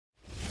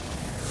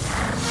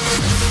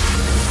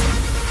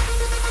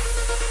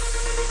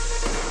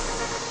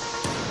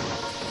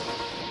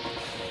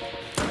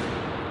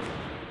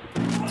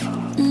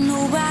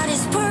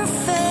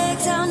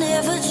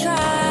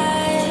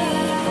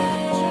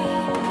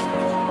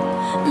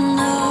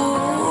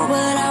No,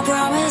 but I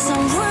promise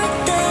I'm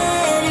worth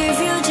it if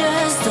you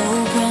just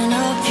open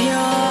up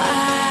your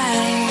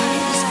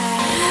eyes.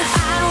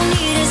 I don't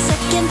need a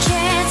second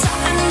chance,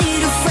 I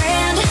need a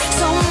friend,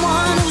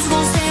 someone who's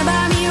gonna stand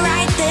by me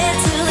right there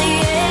till the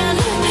end.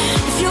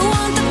 If you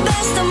want the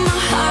best of my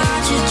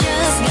heart, you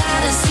just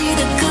gotta see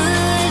the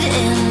good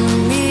in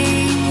me.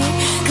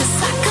 'Cause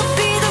I could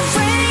be the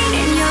rain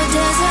in your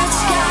desert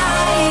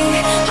sky,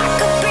 I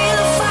could be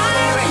the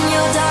fire in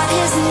your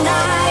darkest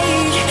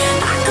night,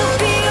 I could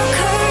be your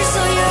curse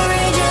or your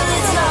angel,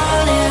 it's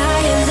all in how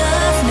you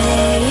love me.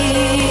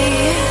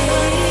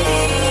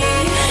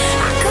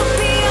 I could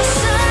be your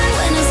sun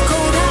when it's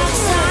cold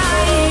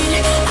outside,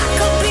 I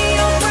could be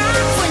your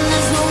rock when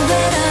there's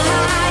nowhere to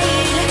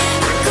hide,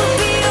 I could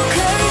be your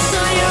curse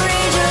or your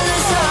angel,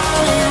 it's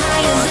all in how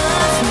you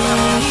love me.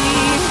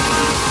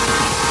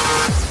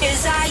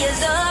 It's how you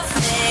love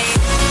me.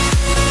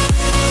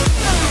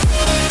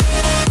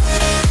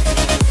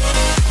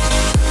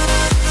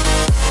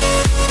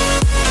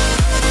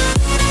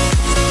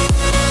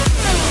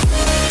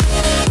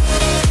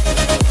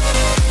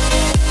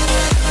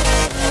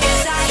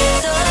 It's how you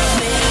love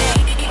me.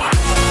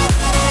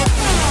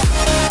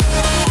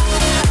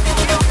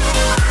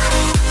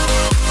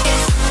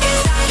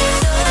 It's how you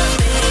love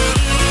me.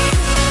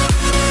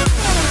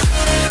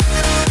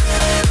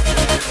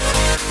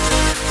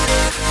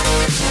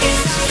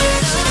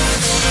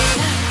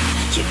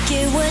 You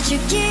get what you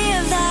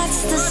give,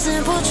 that's the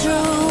simple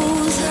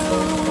truth.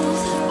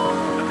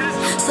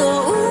 So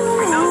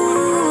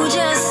ooh,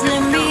 just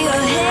lend me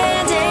your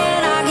hand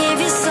and I'll give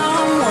you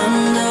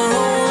someone to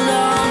hold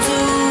on to.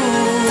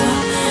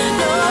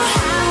 No,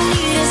 I don't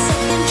need a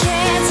second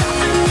chance,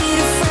 I need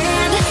a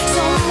friend,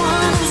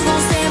 someone who's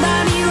gonna stand by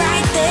me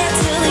right there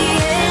till the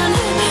end.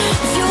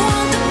 If you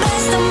want the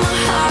best of my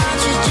heart,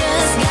 you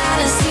just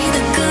gotta see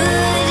the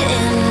good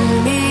in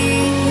me.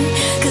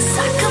 'Cause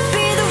I could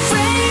be the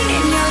rain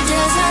in your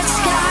desert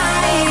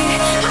sky,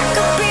 I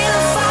could be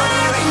the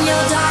fire in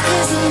your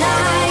darkest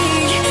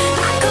night,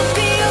 I could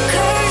be your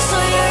curse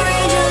or your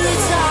angel,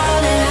 it's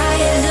all in how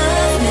you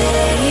love me.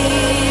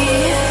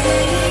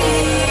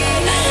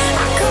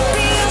 I could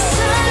be your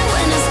sun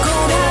when it's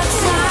cold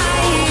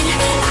outside,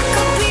 I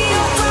could be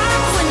your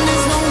rock when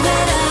there's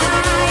nowhere to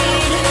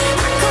hide,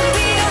 I could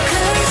be your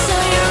curse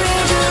or your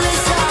angel,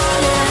 it's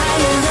all in how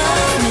you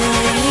love me.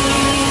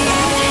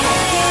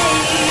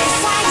 It's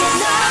how you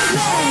love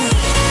me.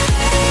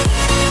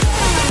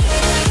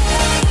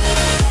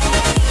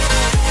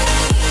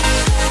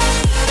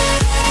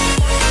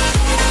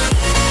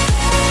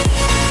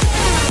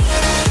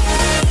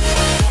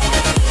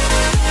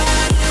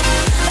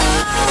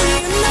 Oh,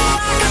 you know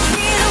I could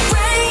be the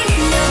rain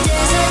in your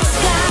desert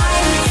sky,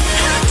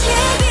 I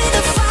can be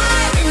the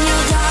fire in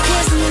your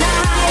darkest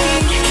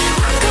night,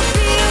 I could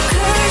be your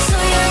curse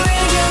or your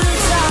angel,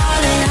 it's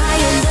all in how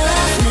you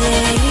love me.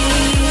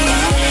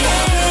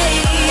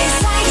 It's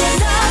how you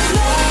love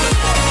me.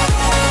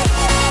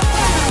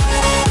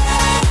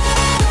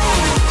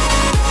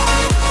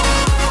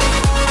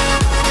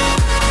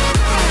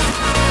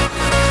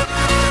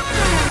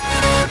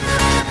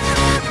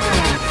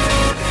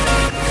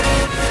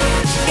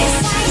 It's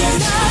how you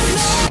love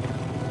me.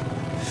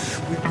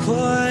 We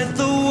put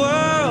the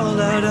world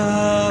out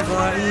of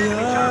our ears.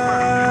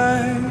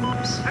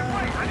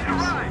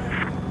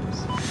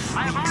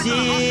 We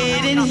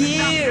didn't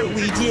hear,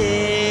 we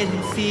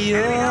didn't feel.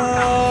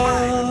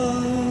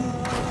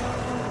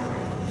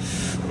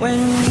 When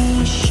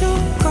we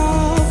shook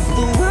off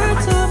the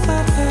words of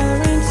our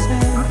parents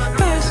and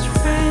best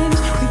friends,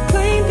 we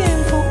blamed them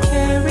for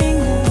caring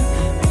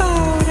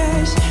about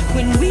us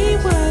when we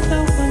were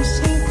the ones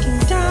sinking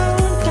down,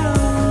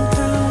 down,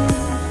 down.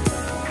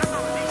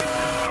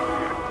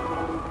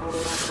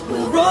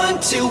 We'll run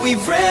till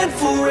we've ran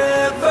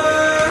forever.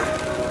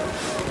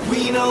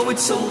 We know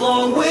it's a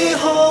long way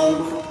home,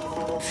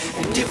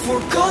 and if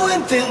we're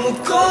going, then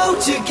we'll go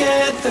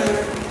together.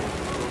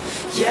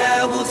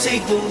 Yeah, we'll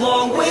take the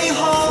long way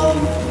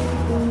home.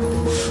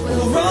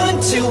 We'll run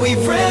till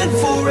we've ran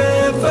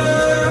forever.